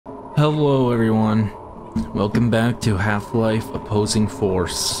Hello everyone, welcome back to Half-Life Opposing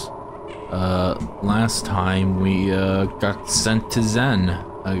Force. Last time we got sent to Xen.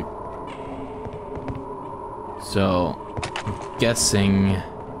 So, I'm guessing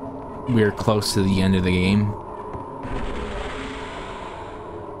we're close to the end of the game.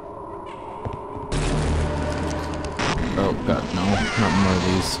 Oh god, no, not more of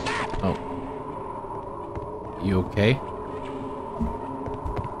these. Oh. You okay?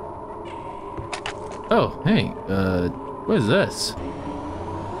 Oh, hey, what is this?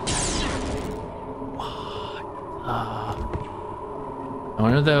 What? I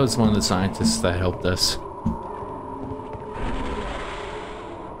wonder if that was one of the scientists that helped us.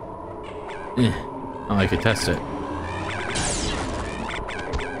 Oh, I could test it.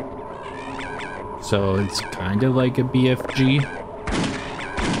 So it's kind of like a BFG.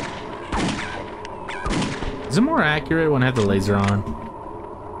 Is it more accurate when I have the laser on?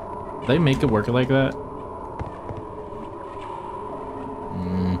 Do they make it work like that?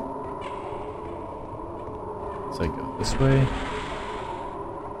 So I go this way.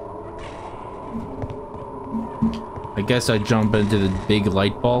 I guess I jump into the big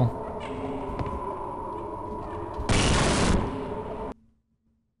light ball.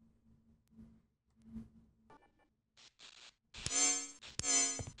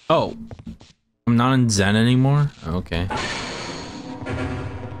 Oh, I'm not in Xen anymore? Okay.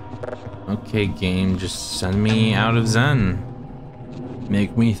 Okay, game, just send me out of Xen.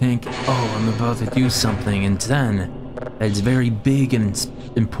 Make me think, oh, I'm about to do something in Xen that's very big and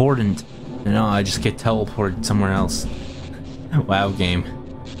important. And no, I just get teleported somewhere else. Wow, game.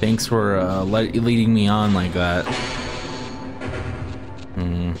 Thanks for leading me on like that.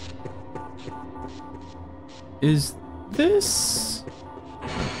 Is this...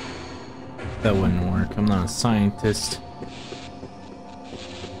 That wouldn't work. I'm not a scientist.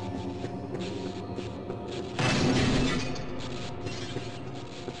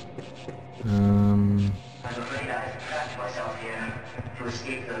 I'm afraid I've trapped myself here to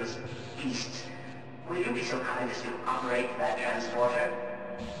escape those beasts. Will you be so kind as to operate that transporter?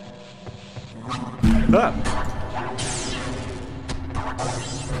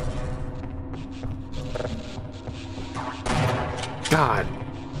 God.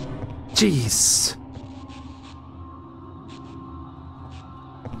 Jeez.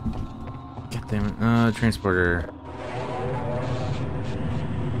 God damn it. Transporter.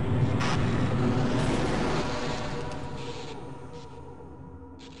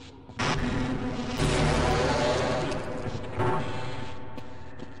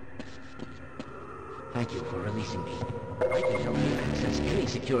 Thank you for releasing me. I can help you access any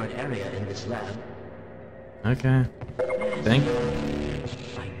secured area in this lab. Okay. Thank you.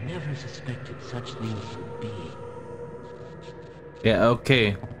 I never suspected such things would be. Yeah,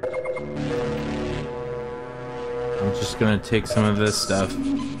 okay. I'm just gonna take some of this stuff.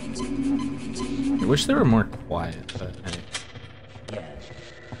 I wish they were more quiet, but hey. Yes.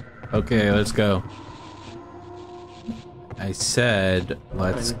 Okay, let's go. I said,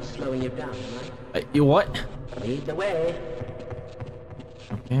 let's... I'm slowing you down, right? You what? Lead the way.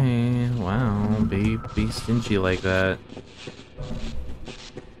 Okay, wow, be stingy like that.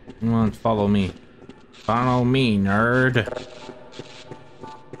 Come on, follow me. Follow me, nerd.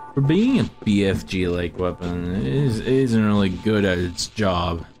 For being a BFG-like weapon, it isn't really good at its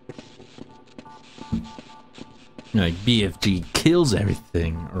job. Like, BFG kills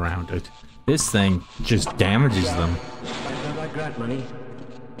everything around it. This thing just damages them. I got money.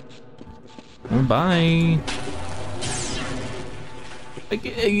 Oh, bye.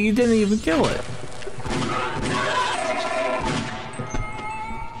 You didn't even kill it.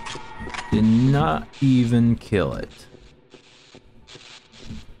 Did not even kill it.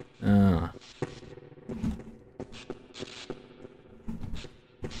 Ow,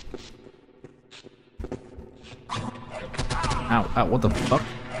 ow, what the fuck?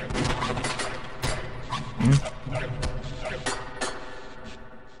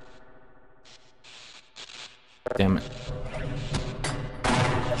 Damn it.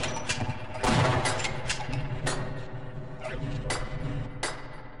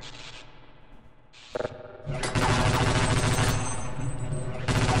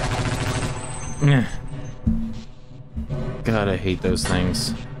 God, I hate those things.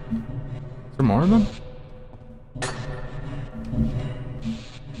 Is there more of them?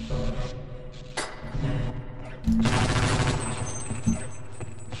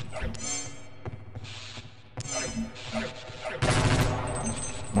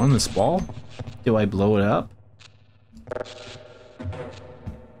 More on this ball? Do I blow it up?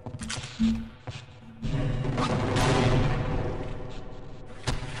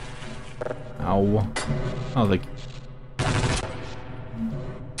 Ow. Oh, like...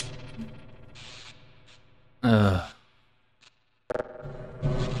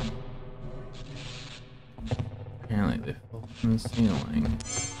 Apparently they fell from the ceiling.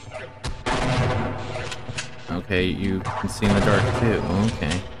 Okay, you can see in the dark too.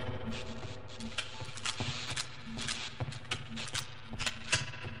 Okay.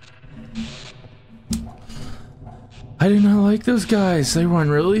 I do not like those guys. They run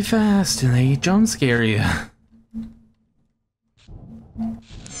really fast and they jump scare you.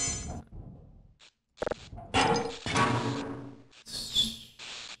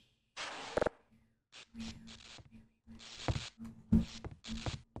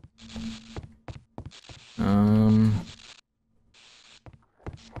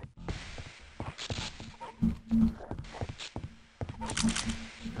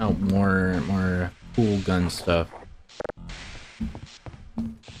 Oh, more pool gun stuff.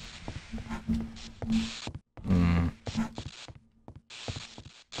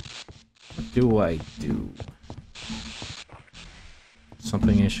 What do I do?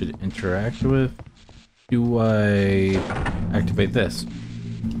 Something I should interact with? Do I activate this?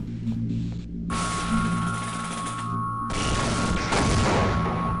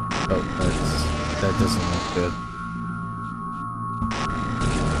 Oh, that doesn't look good.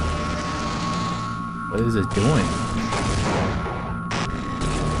 What is it doing?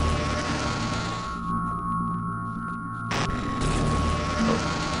 Oh.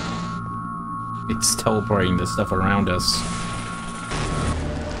 It's teleporting the stuff around us.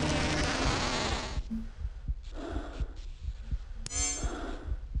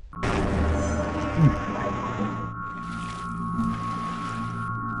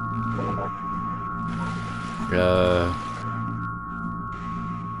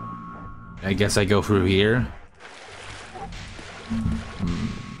 I guess I go through here.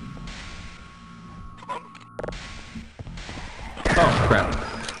 Oh, crap.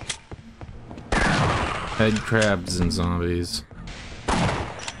 Head crabs and zombies.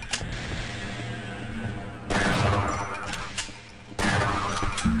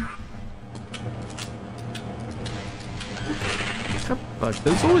 Fuck,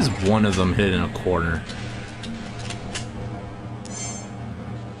 there's always one of them hidden in a corner.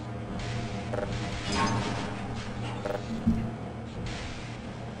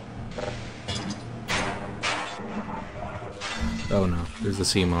 Oh no, there's a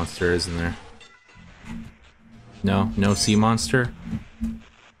sea monster, isn't there? No? No sea monster?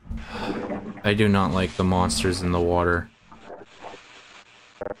 I do not like the monsters in the water.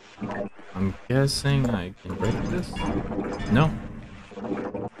 I'm guessing I can break this? No?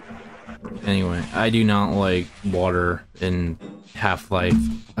 Anyway, I do not like water in Half-Life.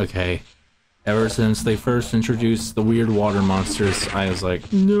 Okay. Ever since they first introduced the weird water monsters, I was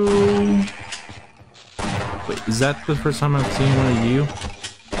like, no! Wait, is that the first time I've seen one of you?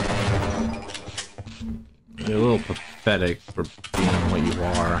 You're a little pathetic for being what you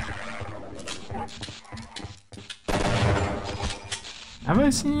are. Have I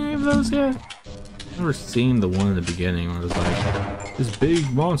seen any of those yet? I've never seen the one in the beginning where it was like, this big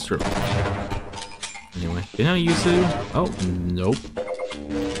monster. Anyway, you know you two? Oh, nope.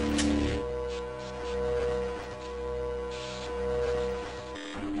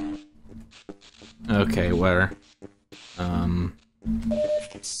 Okay, where? Oh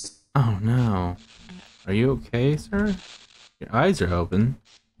no. Are you okay, sir? Your eyes are open.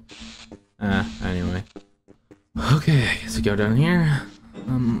 Anyway. Okay, so go down here.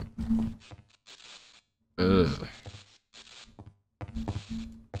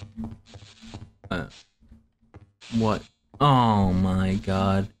 What? Oh my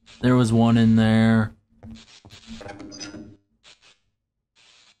god. There was one in there.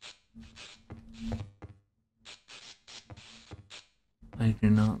 I do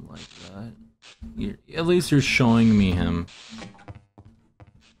not like that. At least you're showing me him.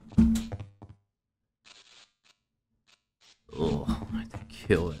 Oh, I have to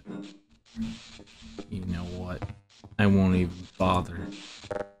kill it. You know what? I won't even bother.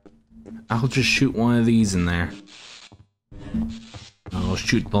 I'll just shoot one of these in there. I'll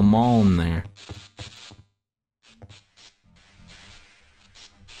shoot them all in there.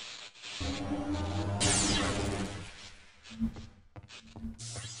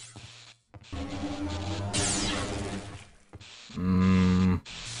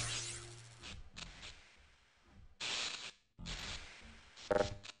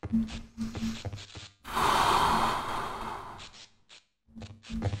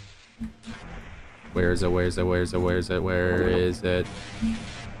 Where is it? Where is it? Where is it? Where is it? Where is it?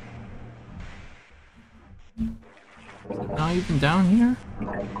 Is it not even down here?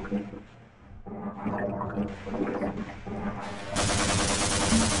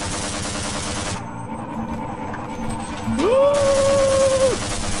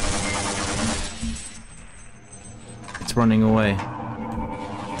 It's running away.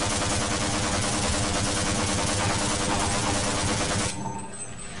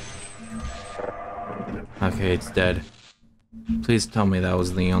 Okay, it's dead. Please tell me that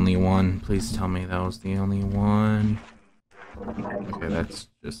was the only one. Please tell me that was the only one. Okay, that's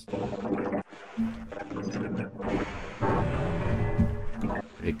just...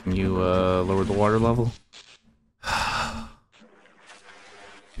 Hey, can you lower the water level?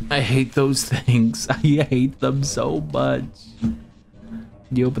 I hate those things. I hate them so much. Can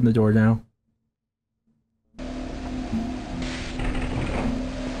you open the door now?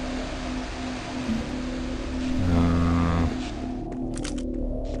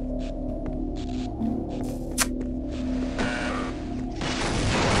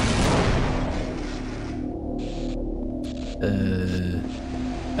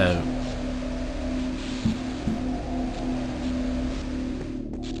 Oh.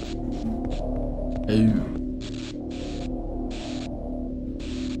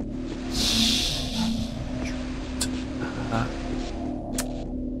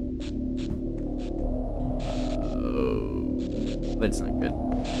 That's not good.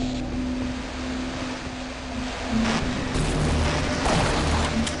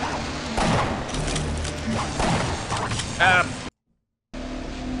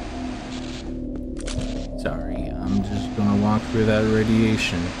 Sorry, I'm just gonna walk through that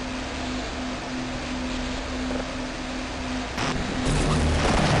radiation.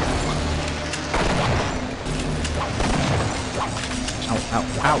 Ow, ow,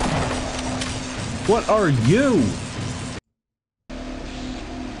 ow. What are you?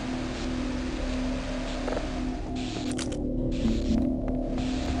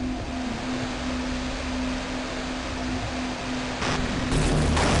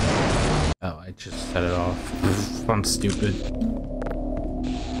 Oh, I just set it off. I'm stupid.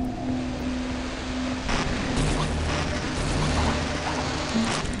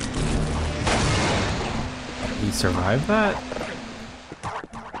 Did he survive that?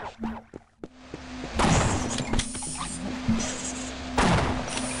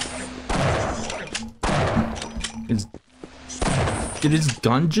 Did his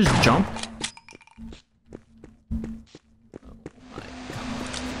gun just jump?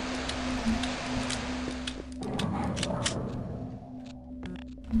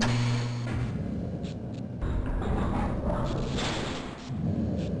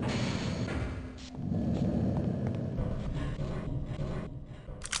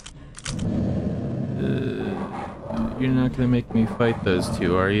 You're not gonna make me fight those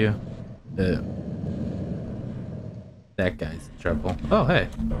two, are you? That guy's in trouble. Oh, hey.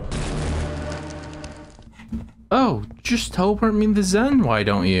 Oh, just teleport me the Zen, why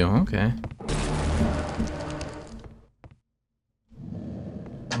don't you? Okay.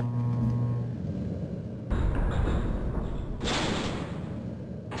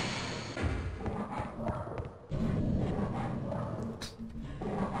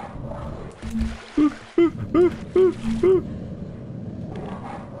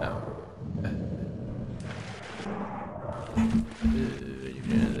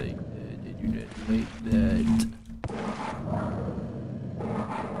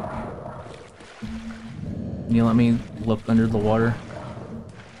 Can you let me look under the water?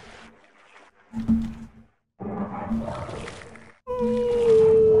 Oh,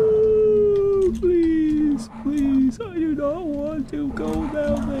 please, please, I do not want to go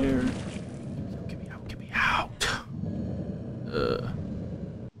down there. Get me out, get me out.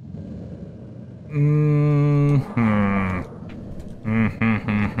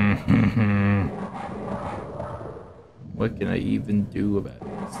 What can I even do about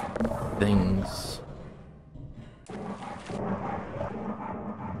these things?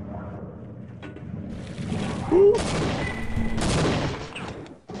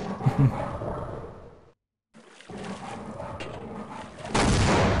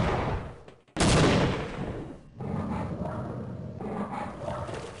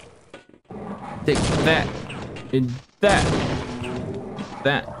 Take that and that.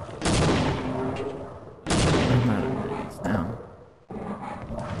 That. I'm out of days now.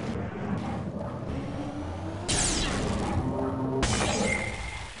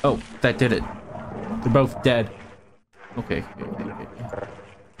 Oh, that did it. They're both dead. Okay.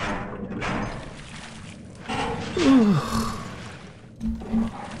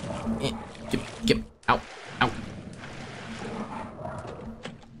 Get out. Out.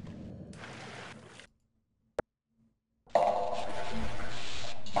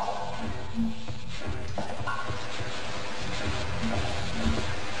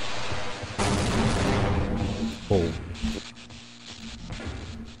 Holy.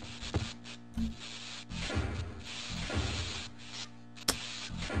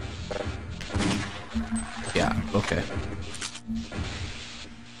 Yeah, okay.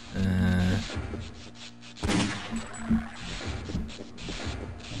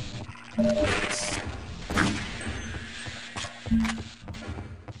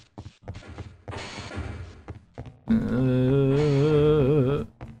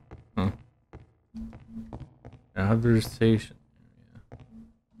 Huh. Conversation.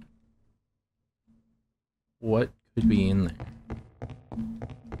 What could be in there?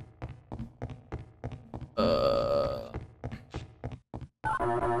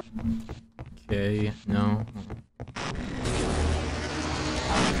 Okay, no.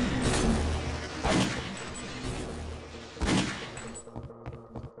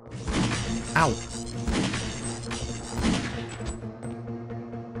 Ow!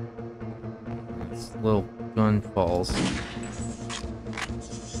 This little gun falls.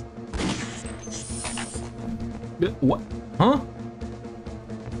 What? Huh?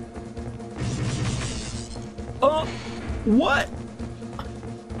 Oh! What?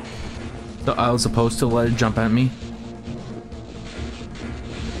 So I was supposed to let it jump at me?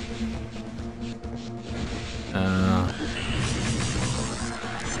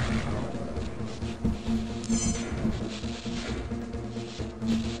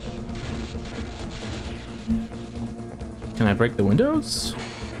 Can I break the windows?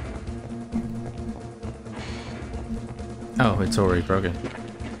 Oh, it's already broken.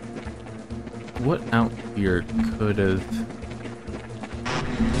 What out here could have...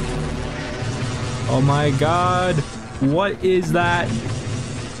 Oh my god! What is that?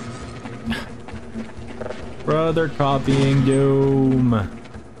 Bro, they're copying Doom.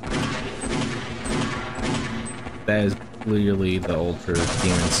 That is clearly the Ultra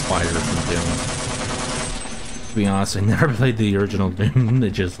Demon Spider from Doom. To be honest, I never played the original Doom.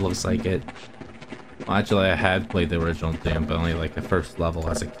 It just looks like it. Well, actually, I had played the original Doom, but only like the first level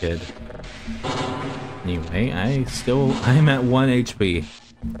as a kid. Anyway, I'm at 1 HP.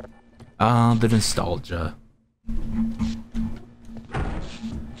 The nostalgia.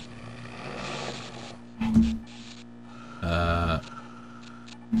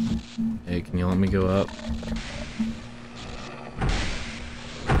 Hey, can you let me go up?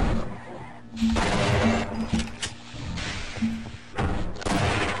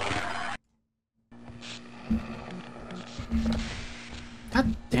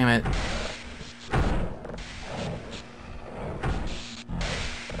 God damn it.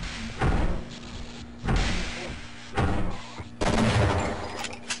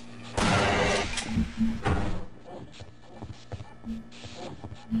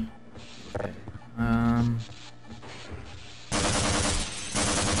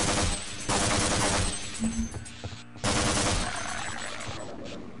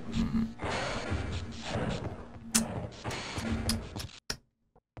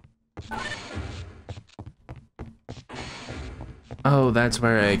 Oh, that's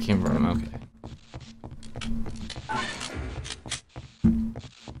where I came from, okay.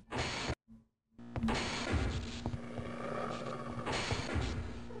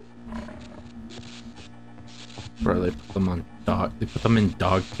 Bro, they put them in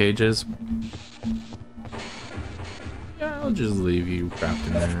dog cages. Yeah, I'll just leave you trapped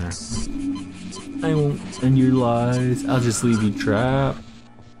in there. I won't send your lies. I'll just leave you trapped.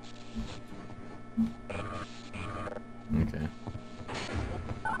 Okay.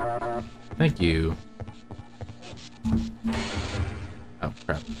 Thank you. Oh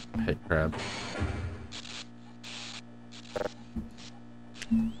crap. Head crab.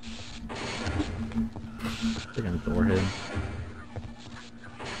 Freaking door hid.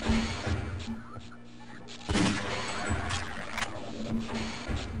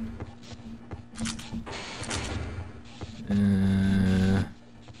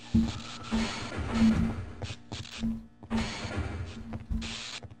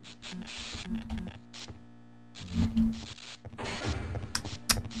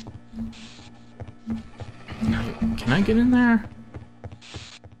 Can I get in there?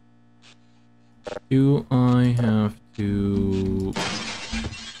 Do I have to...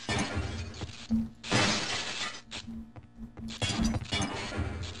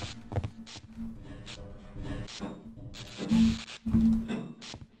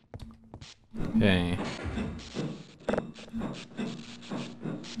 Okay.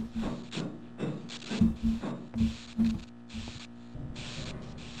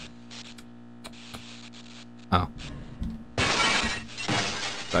 Oh.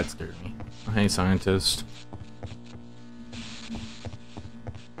 That scared me. Hey, scientist.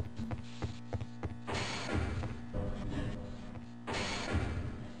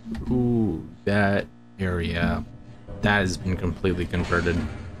 that area, that has been completely converted.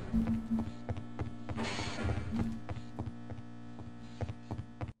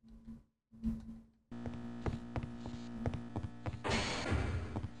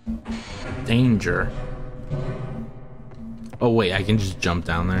 Danger. Oh wait, I can just jump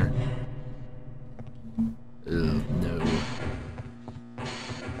down there. Ugh, no.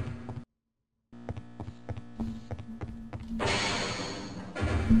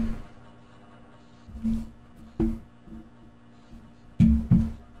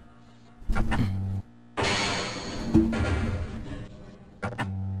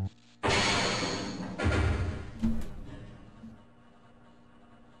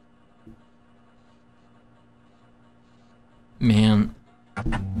 Man,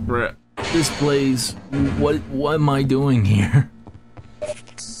 bruh, this place, what am I doing here?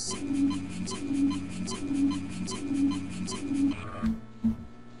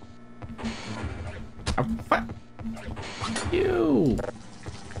 Oh, fuck you!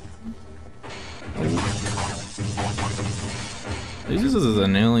 This is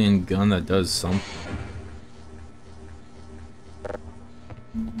an alien gun that does something.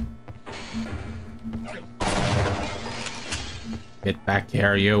 Get back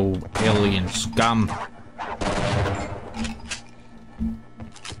here, you alien scum!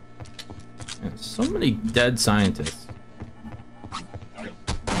 And so many dead scientists.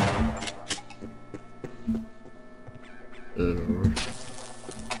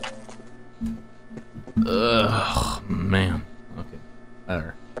 Ugh, man. Okay,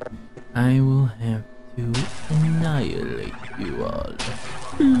 better. I will have to annihilate you all.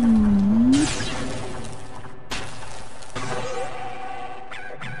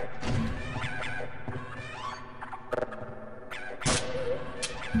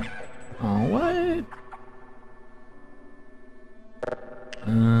 Oh, what?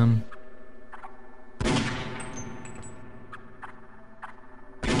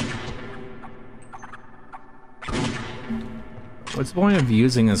 What's the point of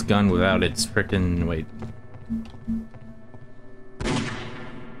using this gun without its frickin' wait?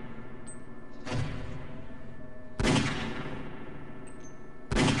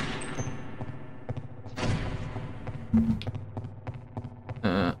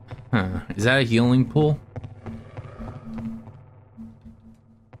 Is that a healing pool?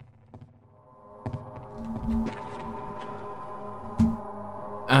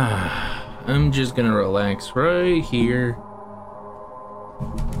 I'm just gonna relax right here.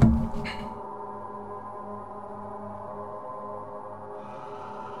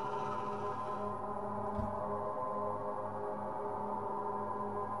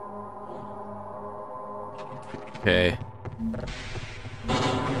 Okay.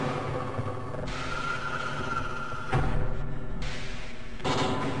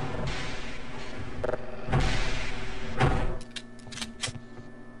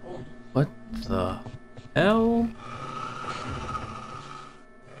 What the hell?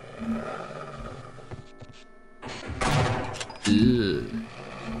 Ugh.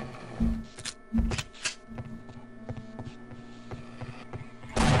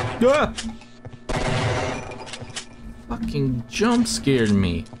 Ah! Fucking jump scared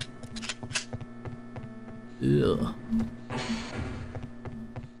me. Ugh.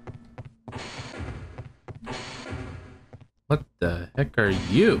 What the heck are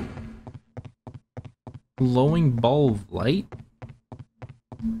you? Glowing ball of light?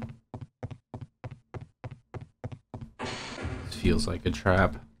 This feels like a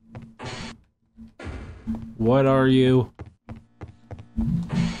trap. What are you?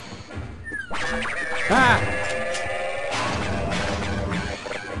 Ah!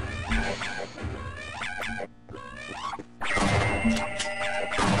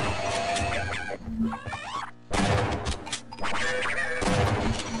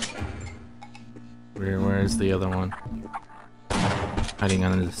 Where's the other one? Hiding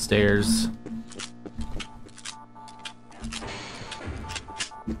under the stairs.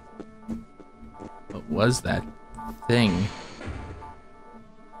 What was that thing?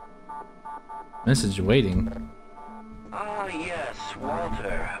 Message waiting. Ah, yes,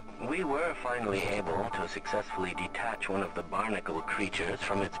 Walter. We were finally able to successfully detach one of the barnacle creatures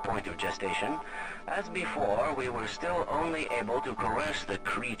from its point of gestation. As before, we were still only able to coerce the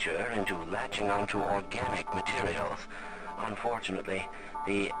creature into latching onto organic materials. Unfortunately,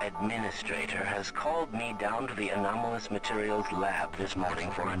 the administrator has called me down to the anomalous materials lab this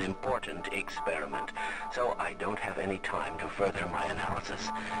morning for an important experiment, so I don't have any time to further my analysis.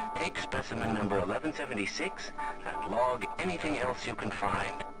 Take specimen number 1176 and log anything else you can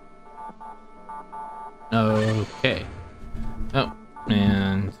find. Okay. Oh,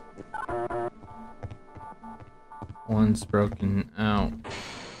 and One's broken out.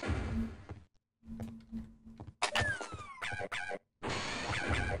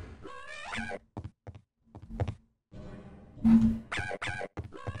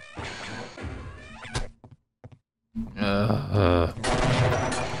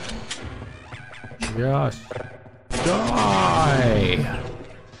 Just die.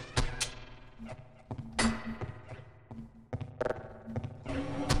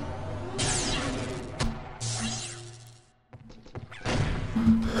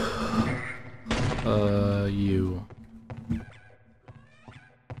 You.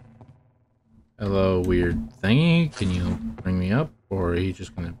 Hello, weird thingy. Can you bring me up, or are you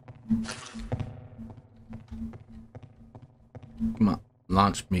just gonna... Come on,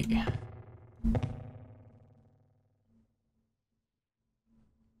 launch me.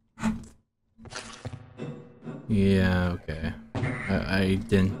 Yeah, okay. I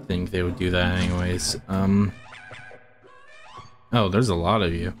didn't think they would do that anyways. Oh, there's a lot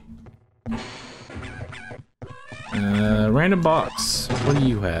of you. Random box. What do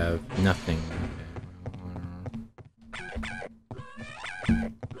you have? Nothing.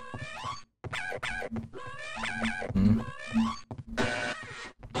 Okay.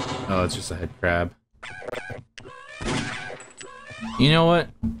 Oh, it's just a head crab. You know what?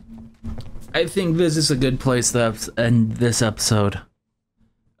 I think this is a good place to end this episode.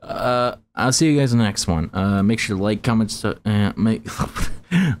 I'll see you guys in the next one. Make sure to like, comment,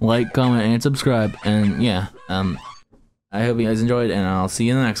 like, comment, and subscribe. And yeah, I hope you guys enjoyed, and I'll see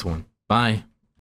you in the next one. Bye.